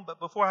go home, but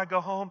before I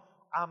go home,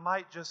 I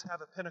might just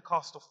have a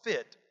Pentecostal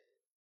fit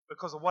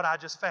because of what I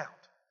just found.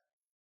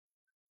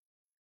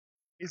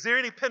 Is there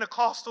any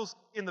Pentecostals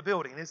in the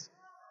building? Is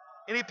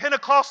any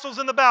Pentecostals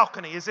in the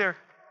balcony? Is there?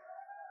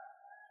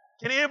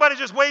 Can anybody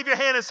just wave your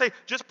hand and say,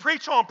 just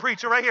preach on,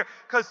 preacher, right here?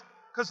 Because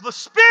the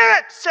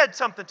Spirit said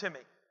something to me.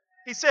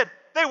 He said,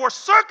 they were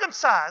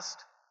circumcised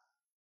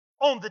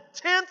on the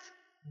 10th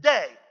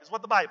day, is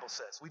what the Bible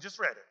says. We just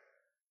read it.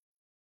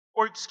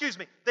 Or, excuse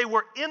me, they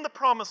were in the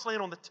promised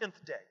land on the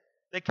 10th day.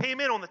 They came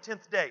in on the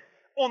 10th day.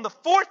 On the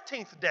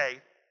 14th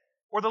day,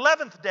 or the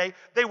 11th day,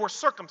 they were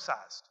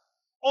circumcised.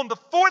 On the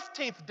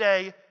 14th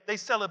day, they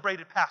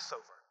celebrated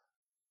Passover.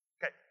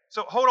 Okay,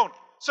 so hold on.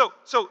 So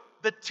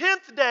the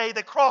 10th day,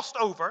 they crossed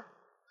over.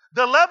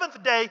 The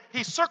 11th day,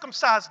 He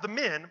circumcised the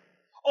men.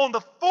 On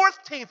the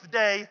 14th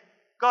day,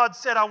 God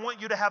said, I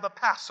want you to have a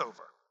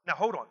Passover. Now,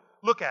 hold on.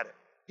 Look at it.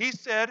 He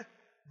said,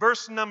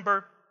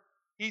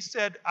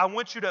 I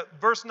want you to,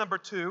 verse number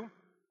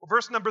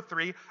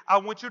 3, I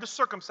want you to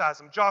circumcise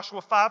them.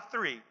 Joshua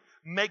 5:3.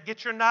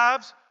 Get your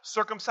knives,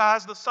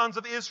 circumcise the sons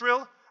of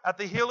Israel at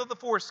the hill of the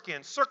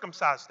foreskin.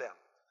 Circumcise them.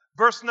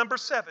 Verse number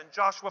 7,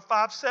 Joshua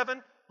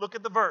 5:7. Look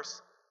at the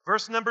verse.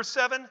 Verse number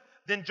 7,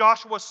 then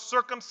Joshua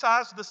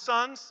circumcised the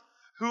sons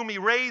whom he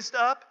raised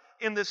up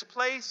in this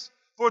place,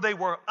 for they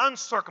were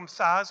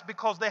uncircumcised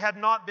because they had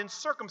not been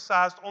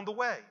circumcised on the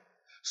way.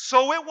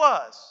 So it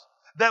was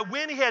that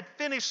when he had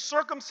finished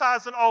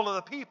circumcising all of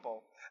the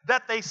people,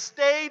 that they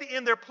stayed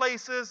in their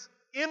places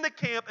in the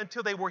camp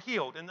until they were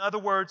healed. In other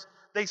words,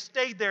 they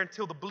stayed there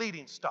until the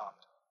bleeding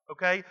stopped.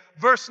 Okay?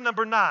 Verse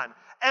number 9.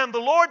 And the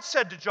Lord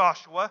said to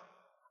Joshua,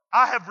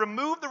 I have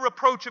removed the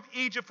reproach of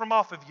Egypt from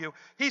off of you.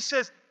 He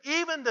says,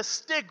 even the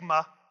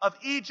stigma of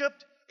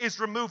Egypt is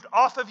removed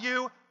off of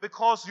you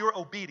because you're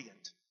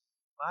obedient.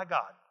 My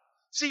God.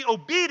 See,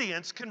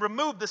 obedience can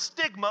remove the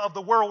stigma of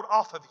the world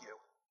off of you.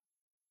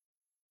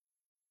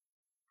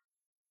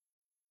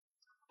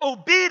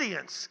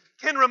 Obedience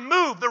can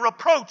remove the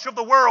reproach of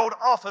the world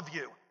off of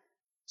you.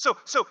 So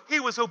he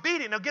was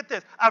obedient. Now get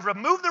this. I've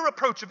removed the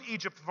reproach of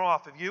Egypt from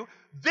off of you.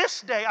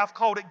 This day I've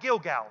called it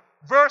Gilgal.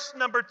 Verse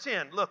number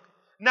 10. Look.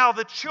 Now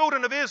the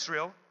children of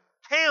Israel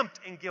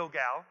camped in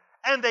Gilgal,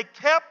 and they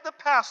kept the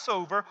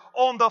Passover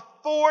on the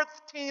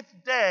 14th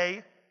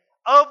day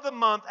of the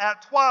month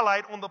at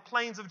twilight on the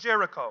plains of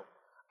Jericho.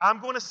 I'm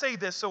going to say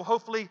this, so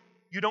hopefully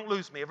you don't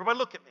lose me. Everybody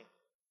look at me.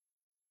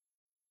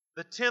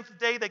 The 10th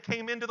day they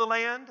came into the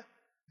land.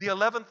 The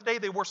 11th day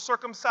they were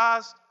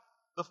circumcised.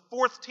 The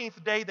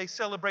 14th day they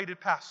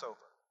celebrated Passover.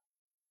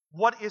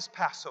 What is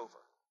Passover?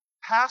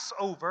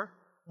 Passover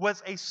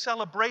was a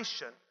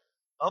celebration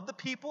of the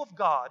people of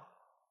God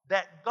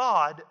that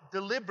God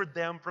delivered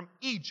them from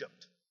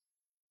Egypt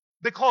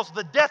because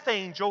the death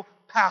angel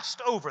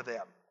passed over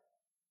them.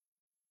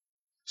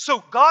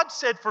 So God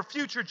said for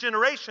future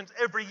generations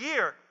every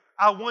year,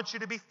 I want you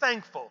to be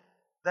thankful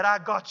that I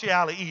got you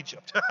out of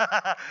Egypt.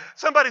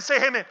 Somebody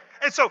say amen.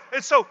 And so,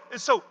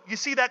 you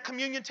see that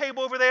communion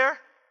table over there?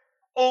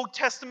 Old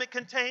Testament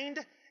contained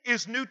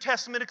is New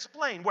Testament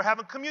explained. We're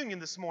having communion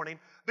this morning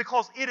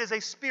because it is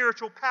a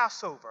spiritual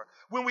Passover.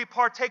 When we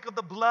partake of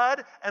the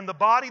blood and the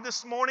body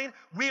this morning,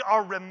 we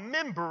are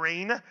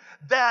remembering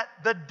that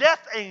the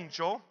death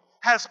angel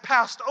has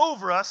passed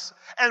over us,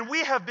 and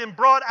we have been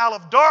brought out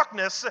of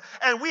darkness,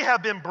 and we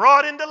have been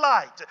brought into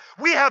light.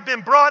 We have been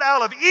brought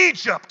out of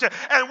Egypt,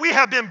 and we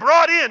have been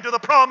brought into the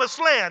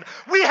promised land.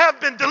 We have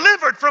been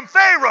delivered from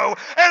Pharaoh,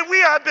 and we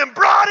have been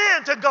brought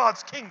into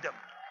God's kingdom.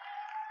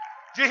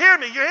 Do you hear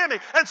me? You hear me?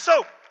 And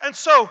so,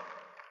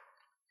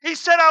 he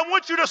said, I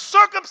want you to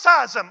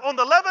circumcise them on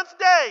the 11th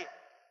day.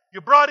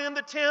 You brought in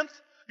the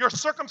 10th. You're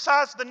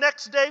circumcised the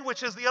next day,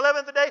 which is the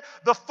 11th day.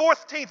 The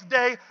 14th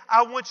day,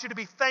 I want you to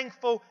be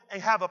thankful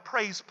and have a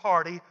praise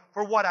party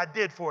for what I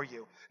did for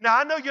you. Now,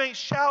 I know you ain't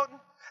shouting,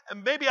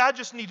 and maybe I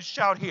just need to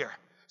shout here.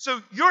 So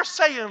you're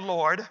saying,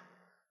 Lord,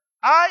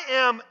 I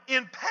am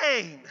in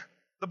pain.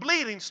 The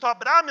bleeding stopped,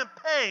 but I'm in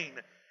pain.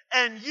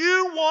 And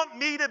you want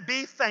me to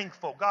be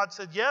thankful. God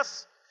said,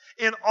 yes,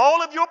 in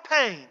all of your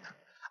pain,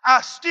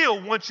 I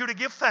still want you to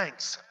give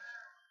thanks.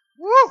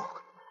 Woo!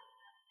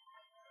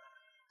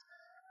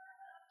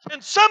 Can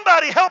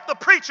somebody help the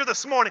preacher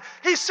this morning?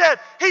 He said,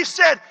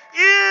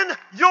 in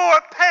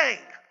your pain,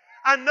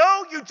 I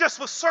know you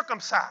just was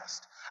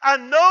circumcised. I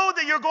know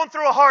that you're going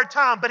through a hard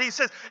time, but he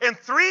says, in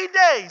 3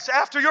 days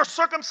after you're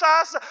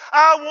circumcised,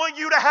 I want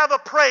you to have a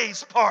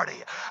praise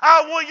party.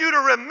 I want you to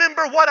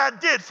remember what I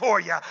did for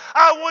you.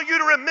 I want you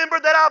to remember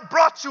that I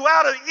brought you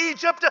out of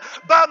Egypt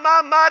by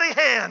my mighty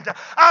hand.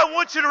 I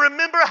want you to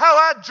remember how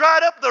I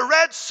dried up the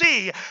Red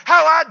Sea,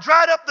 how I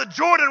dried up the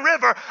Jordan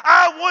River.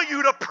 I want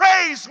you to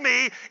praise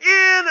me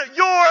in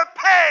your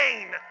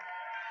pain.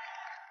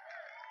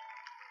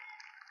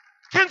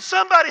 Can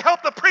somebody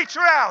help the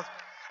preacher out?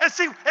 And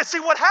see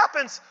what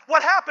happens?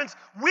 What happens?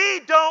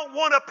 We don't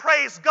want to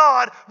praise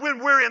God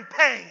when we're in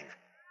pain.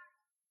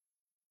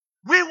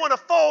 We want to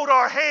fold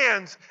our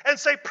hands and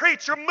say,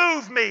 preacher,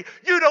 move me.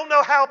 You don't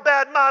know how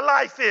bad my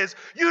life is.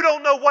 You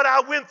don't know what I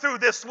went through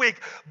this week.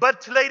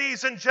 But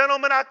ladies and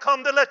gentlemen, I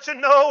come to let you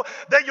know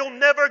that you'll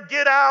never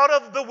get out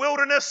of the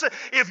wilderness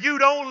if you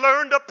don't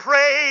learn to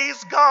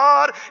praise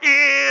God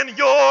in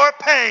your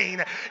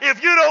pain.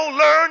 If you don't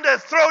learn to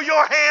throw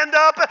your hand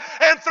up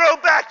and throw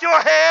back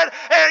your head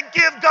and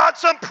give God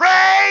some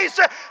praise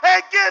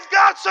and give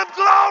God some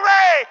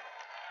glory.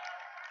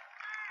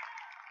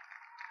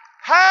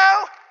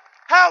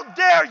 How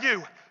dare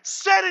you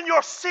sit in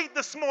your seat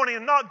this morning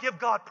and not give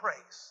God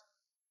praise?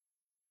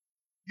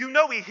 You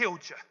know He healed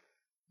you.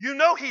 You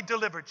know He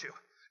delivered you.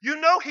 You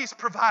know He's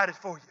provided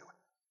for you.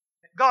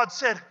 God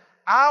said,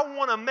 I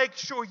want to make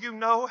sure you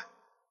know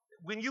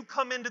when you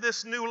come into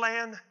this new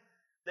land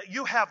that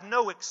you have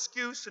no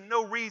excuse and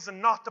no reason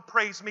not to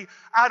praise me.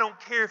 I don't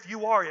care if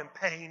you are in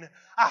pain.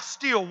 I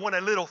still want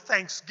a little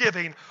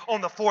thanksgiving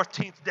on the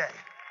 14th day.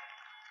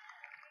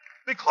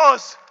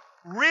 Because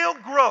real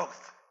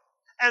growth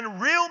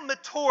and real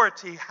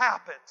maturity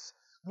happens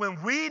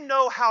when we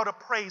know how to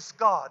praise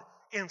God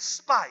in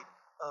spite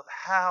of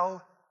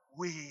how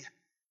we.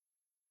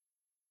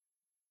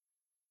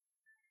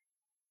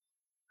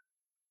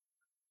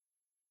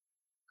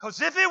 Because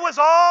if it was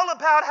all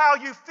about how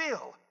you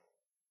feel,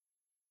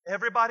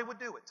 everybody would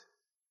do it.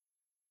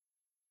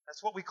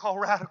 That's what we call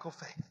radical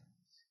faith.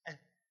 And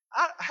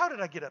how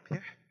did I get up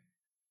here?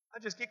 I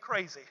just get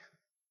crazy.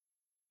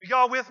 Are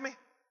y'all with me?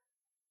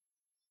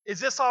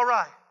 Is this all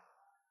right?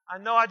 I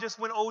know I just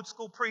went old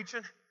school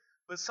preaching,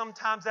 but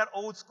sometimes that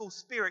old school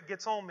spirit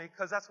gets on me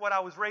because that's what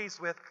I was raised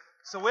with.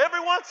 So every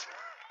once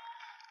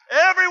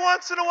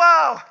in a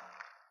while,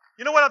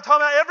 you know what I'm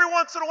talking about? Every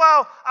once in a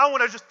while, I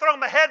want to just throw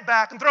my head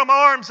back and throw my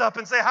arms up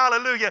and say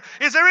hallelujah.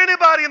 Is there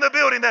anybody in the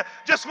building that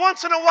just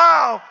once in a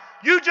while,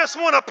 you just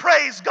want to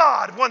praise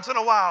God once in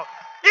a while?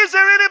 Is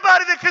there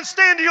anybody that can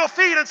stand to your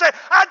feet and say,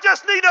 I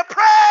just need to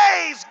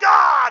praise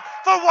God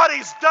for what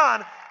He's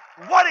done,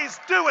 what He's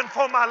doing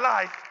for my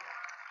life?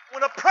 I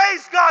want to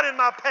praise God in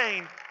my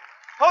pain.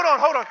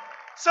 Hold on.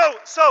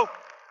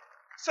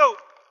 So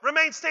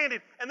remain standing.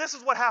 And this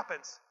is what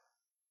happens.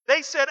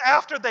 They said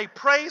after they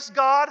praised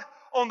God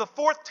on the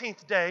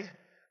 14th day,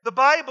 the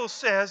Bible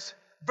says,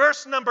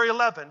 verse number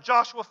 11,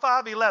 Joshua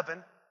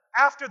 5:11,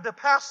 after the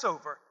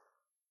Passover,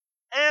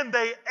 and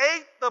they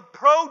ate the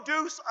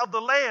produce of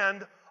the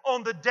land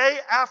on the day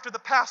after the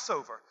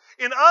Passover.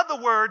 In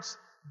other words,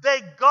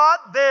 they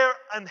got their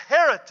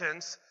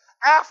inheritance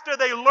after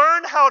they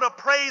learned how to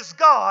praise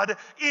God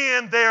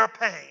in their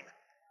pain.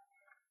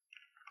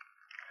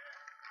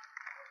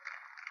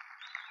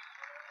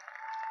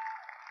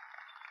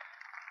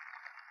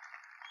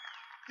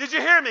 Did you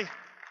hear me?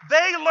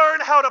 They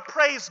learned how to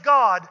praise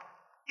God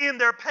in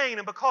their pain.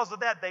 And because of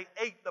that, they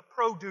ate the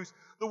produce.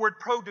 The word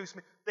produce,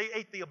 they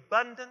ate the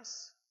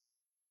abundance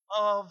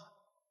of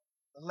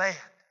the land.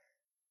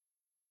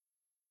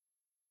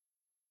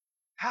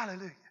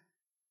 Hallelujah.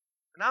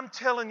 And I'm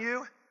telling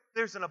you,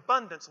 there's an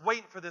abundance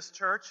waiting for this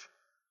church.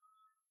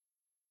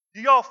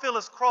 Do y'all feel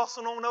us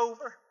crossing on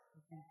over?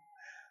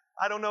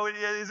 I don't know.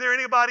 Is there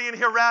anybody in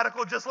here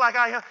radical just like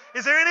I am?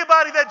 Is there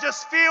anybody that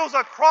just feels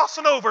a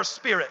crossing over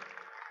spirit?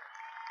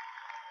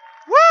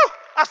 Woo!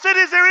 I said,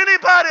 is there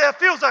anybody that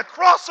feels a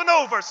crossing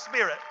over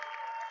spirit?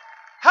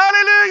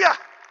 Hallelujah!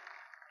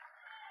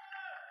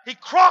 He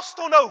crossed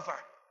on over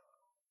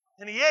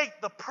and he ate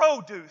the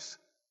produce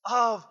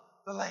of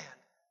the land.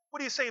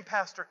 What are you saying,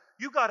 Pastor?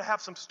 You got to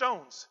have some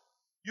stones.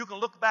 You can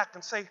look back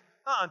and say,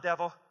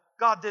 devil,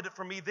 God did it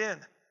for me then.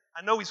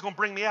 I know he's going to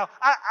bring me out.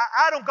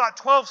 I don't got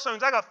 12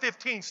 stones. I got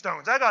 15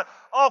 stones. I got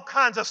all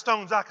kinds of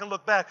stones I can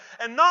look back.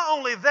 And not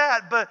only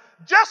that, but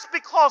just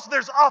because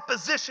there's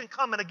opposition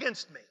coming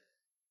against me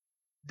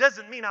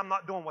doesn't mean I'm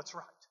not doing what's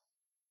right.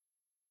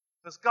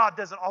 Because God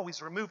doesn't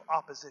always remove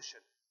opposition.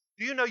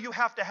 Do you know you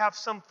have to have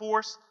some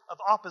force of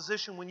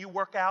opposition when you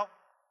work out?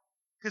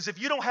 Because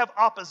if you don't have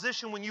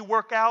opposition when you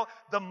work out,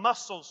 the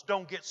muscles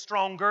don't get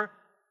stronger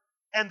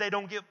and they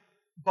don't get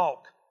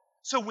bulk.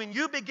 So when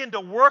you begin to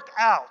work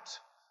out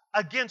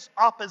against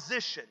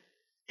opposition,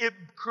 it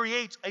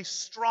creates a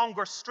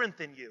stronger strength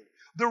in you.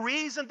 The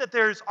reason that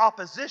there is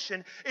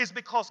opposition is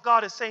because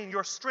God is saying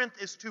your strength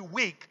is too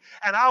weak,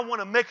 and I want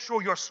to make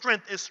sure your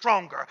strength is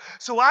stronger.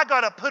 So I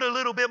got to put a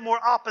little bit more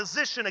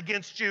opposition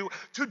against you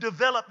to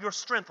develop your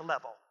strength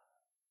level.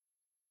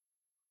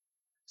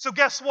 So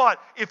guess what?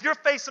 If you're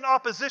facing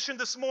opposition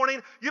this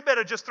morning, you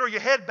better just throw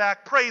your head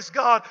back, praise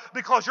God,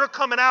 because you're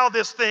coming out of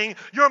this thing.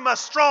 You're much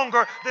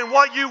stronger than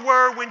what you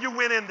were when you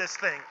went in this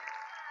thing.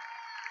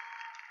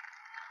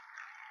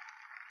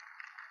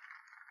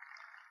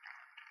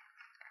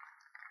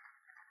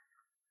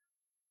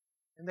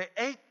 And they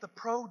ate the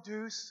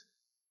produce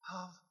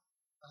of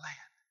the land.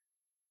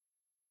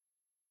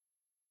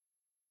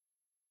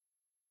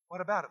 What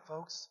about it,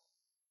 folks?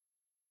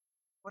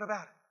 What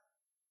about it?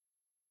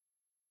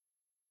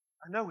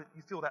 I know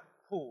you feel that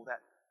pull,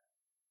 that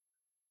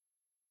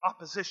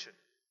opposition.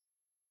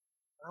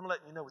 But I'm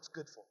letting you know it's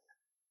good for you.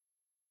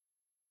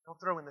 Don't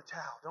throw in the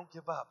towel. Don't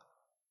give up.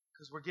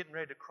 Because we're getting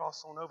ready to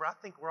cross on over. I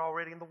think we're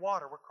already in the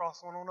water. We're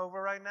crossing on over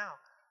right now.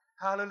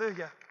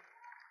 Hallelujah.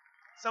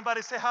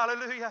 Somebody say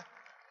hallelujah.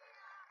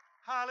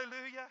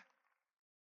 Hallelujah.